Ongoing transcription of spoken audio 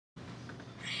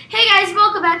Hey guys,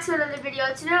 welcome back to another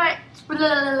video. Today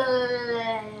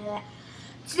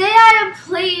I am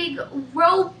playing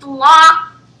Roblox.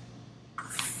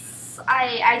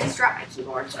 I just dropped my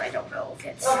keyboard, so I don't know if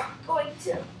it's going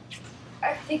to.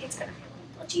 I think it's gonna be a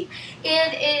little glitchy,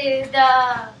 and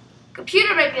the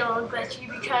computer might be a little glitchy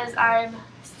because I'm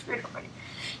screwed already.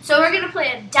 So we're gonna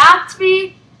play Adopt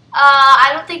Me. I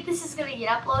don't think this is gonna get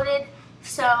uploaded,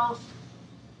 so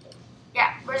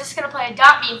yeah, we're just gonna play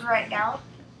Adopt Me for right now.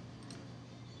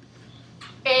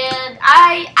 And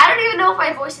I don't even know if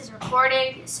my voice is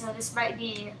recording, so this might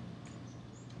be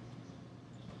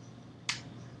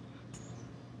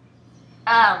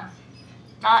not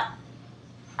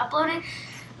uploaded.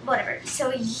 Whatever.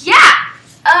 So yeah,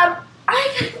 I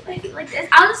think like this.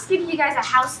 I'll just give you guys a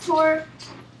house tour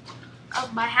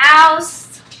of my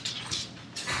house,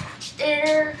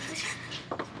 and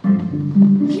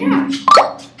yeah.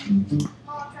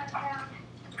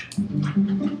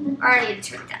 I need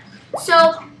to turn it down.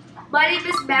 So, my name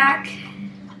is Mac,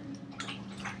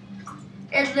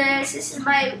 and this is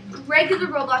my regular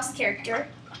Roblox character.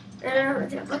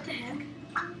 What the heck?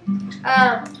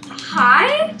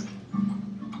 Hi?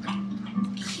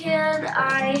 Can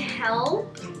I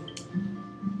help?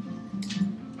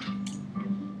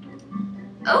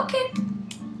 Okay.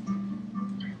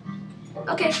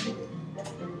 Okay.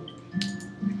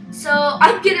 So,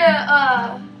 I'm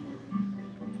gonna,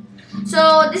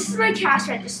 so this is my cash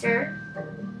register.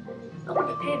 I'm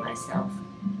gonna pay myself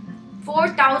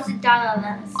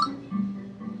 $4,000.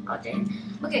 Oh dang.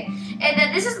 Okay, and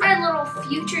then this is my little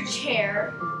future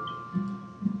chair.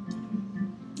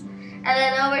 And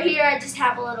then over here I just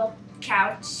have a little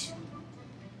couch.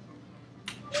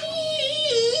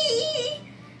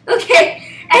 Okay,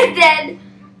 and then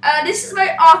this is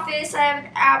my office. I have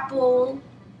an apple,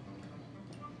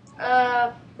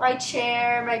 my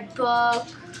chair, my book.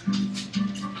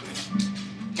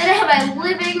 Then I have my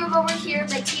living room over here,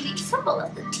 my TV. Someone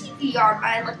left the TV on.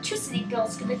 My electricity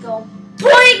bill's gonna go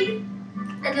boing!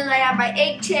 And then I have my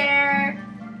egg chair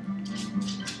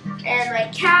and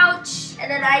my couch. And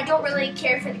then I don't really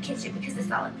care for the kitchen because it's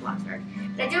not like Bloxburg.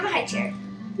 But I do have a high chair.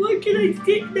 Why can I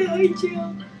sit in the high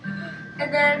chair?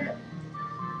 And then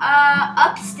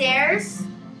upstairs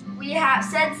we have,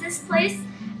 since this place,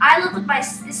 I live with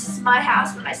this is my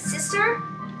house, but my sister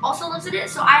also lives in it,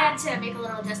 so I had to make a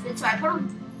little adjustment. So I put a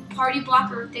party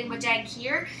blocker thingamajig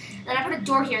here, then I put a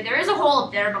door here. There is a hole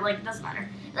up there, but like it doesn't matter.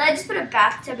 Then I just put a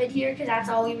bathtub in here because that's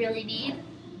all we really need.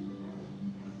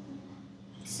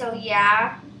 So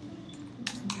yeah.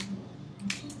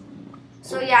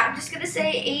 I'm just gonna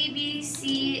say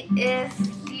ABC if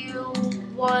you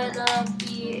wanna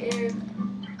be in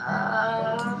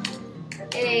a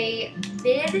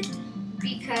bid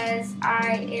because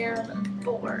I am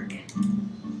bored.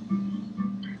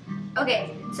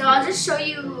 Okay, so I'll just show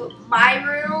you my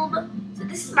room. So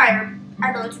this is my room.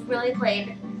 I know it's really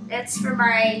plain. That's for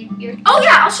my mirror. Oh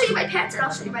yeah, I'll show you my pets and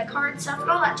I'll show you my car and stuff and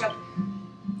all that junk.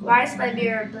 Why is my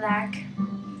mirror black?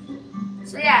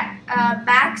 So yeah,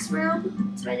 Mac's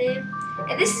room is my name.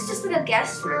 And this is just like a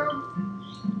guest room.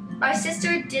 My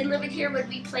sister did live in here when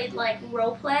we played like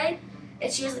role play.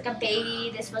 And she was like a baby.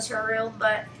 This was her room,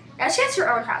 but now she has her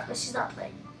own house, but she's not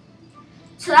playing.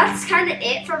 So that's kind of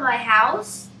it for my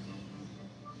house.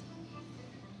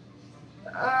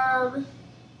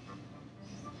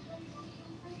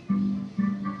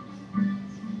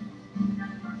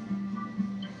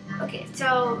 Okay,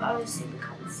 so I'll just see the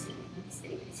comments.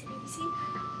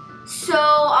 So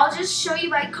I'll just show you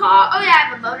my car. Oh yeah, I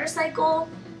have a motorcycle.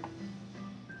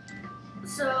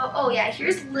 So, oh yeah,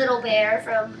 here's Little Bear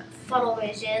from Funnel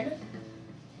Vision.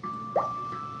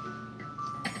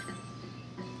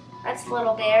 That's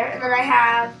Little Bear. And then I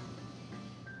have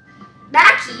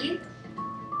Mackie,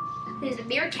 who's a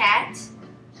meerkat.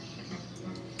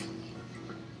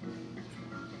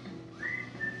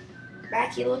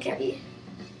 Mackie, look at me.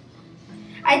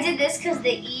 I did this because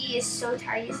the E is so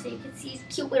tiny so you can see his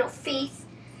cute little face.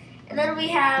 And then we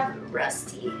have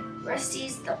Rusty.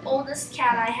 Rusty's the oldest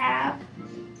cat I have.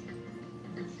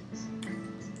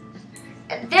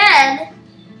 And then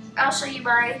I'll show you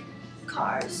my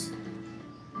cars.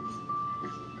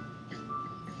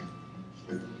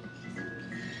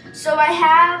 So I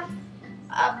have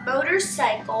a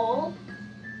motorcycle.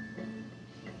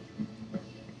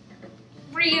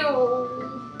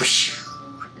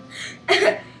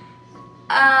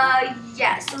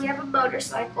 Yeah, so we have a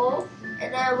motorcycle.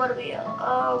 And then what do we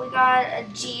we got a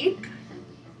Jeep.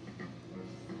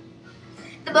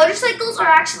 The motorcycles are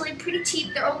actually pretty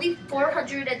cheap. They're only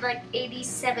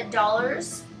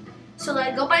 $487. So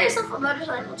like, go buy yourself a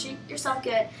motorcycle, treat yourself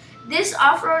good. This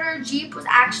off-roader Jeep was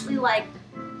actually like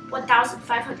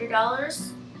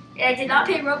 $1,500. And I did not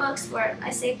pay Robux for it.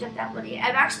 I saved up that money.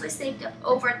 I've actually saved up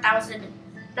over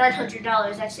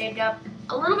 $1,900. I've saved up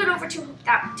a little bit over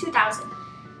 2,000.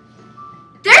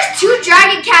 There's 2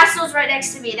 dragon castles right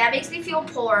next to me. That makes me feel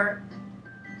poor.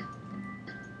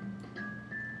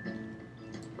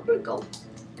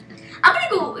 I'm gonna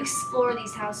go explore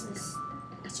these houses.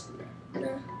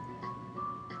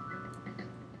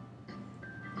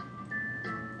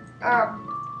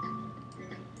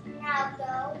 Now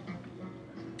go.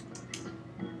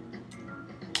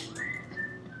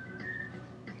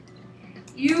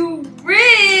 You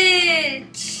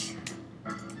rich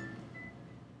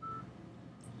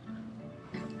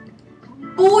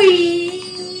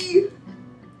boy!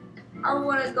 I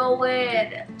wanna go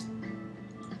in.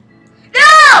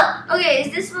 No! Okay,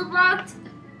 is this one locked?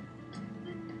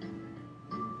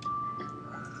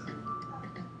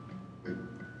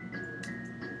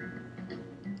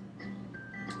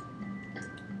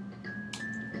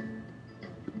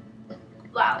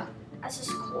 Wow, that's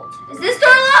just cool. Is this door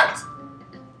locked?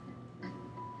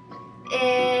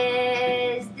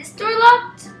 Is this door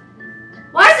locked?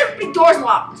 Why is every doors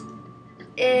locked?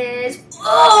 Is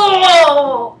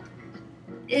oh!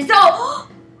 Is oh!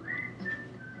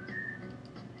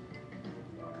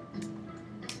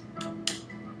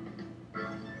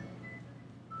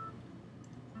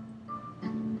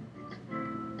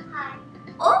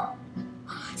 Oh!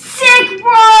 Sick,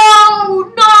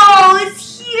 bro! No,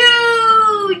 it's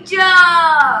huge!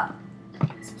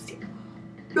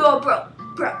 No, bro.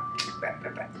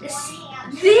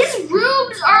 These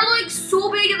rooms are like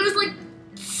so big and there's like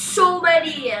so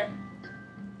many.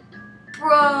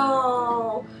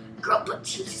 Bro. Girl,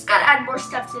 but you just gotta add more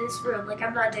stuff to this room. Like,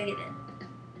 I'm not digging it.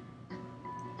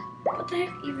 What the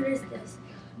heck even is this?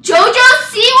 JoJo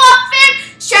Siwa fan?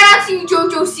 Shout out to you,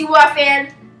 JoJo Siwa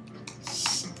fan.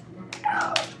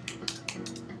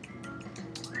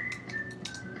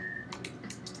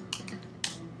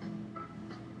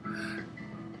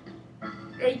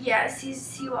 Yes,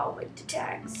 Siwa went to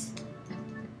tags.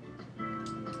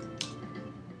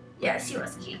 Yeah,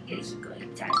 Siwa's gonna keep going to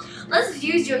tags. Let's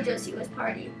use JoJo Siwa's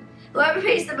party. Whoever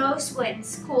pays the most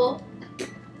wins. Cool.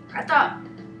 I thought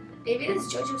maybe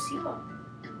it's JoJo Siwa.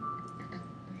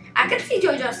 I could see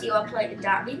JoJo Siwa playing in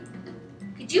Dobby.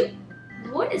 Could you?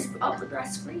 What is up with that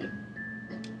screen?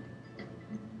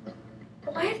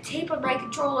 Oh, I have tape on my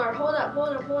controller. Hold up.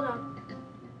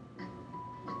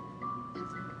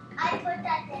 I put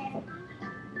that there.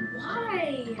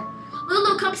 Why?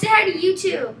 Lulu, come say hi to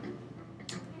YouTube.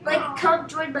 Like, come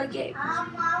join my game. I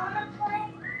wanna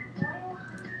play.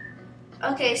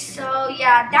 Okay, so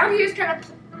yeah, down here's kind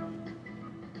of.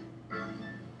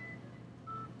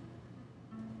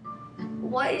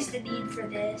 What is the need for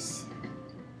this?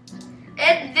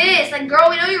 And this, like, girl,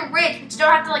 we know you're rich, but you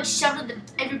don't have to like shove it in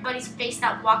everybody's face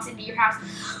that walks into your house.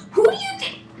 Who do you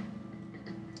think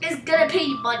is gonna pay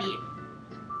you money?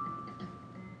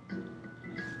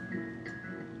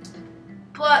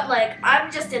 But like, I'm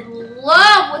just in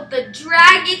love with the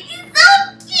dragon. He's so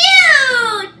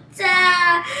cute.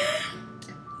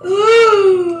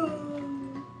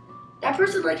 That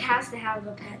person like has to have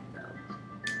a pet though.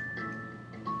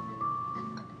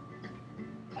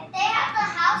 If they have the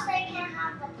house, they can't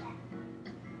have the pet.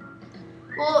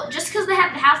 Well, just because they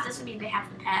have the house doesn't mean they have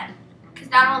the pet. Because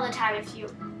not all the time if you.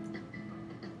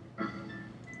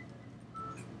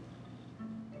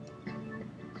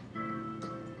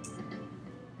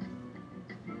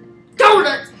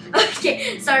 Donuts!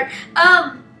 Okay, sorry.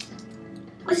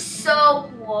 So,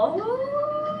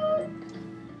 what?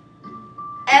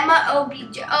 Emma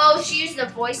OBJ. Oh, she used the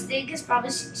voice thing because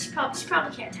she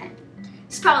probably can't type.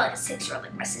 She's probably like a 6-year-old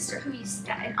like my sister who uses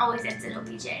that and always ends in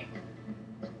OBJ.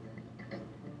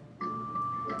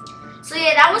 So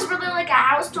yeah, that was really like a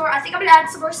house tour. I think I'm gonna add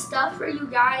some more stuff for you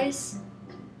guys.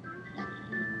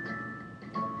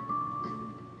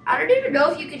 I don't even know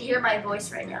if you can hear my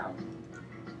voice right now.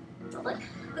 But like,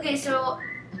 okay, so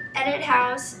edit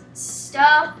house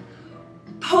stuff,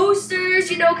 posters,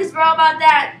 you know, because we're all about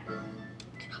that.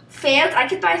 Fans, I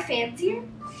could buy fans here.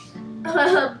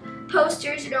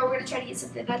 Posters, you know, we're gonna try to get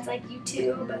something that's like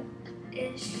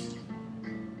YouTube-ish.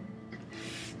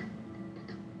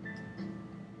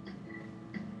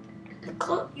 The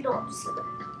cloak, you know,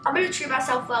 I'm gonna treat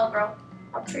myself well, bro.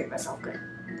 I'm treating myself good.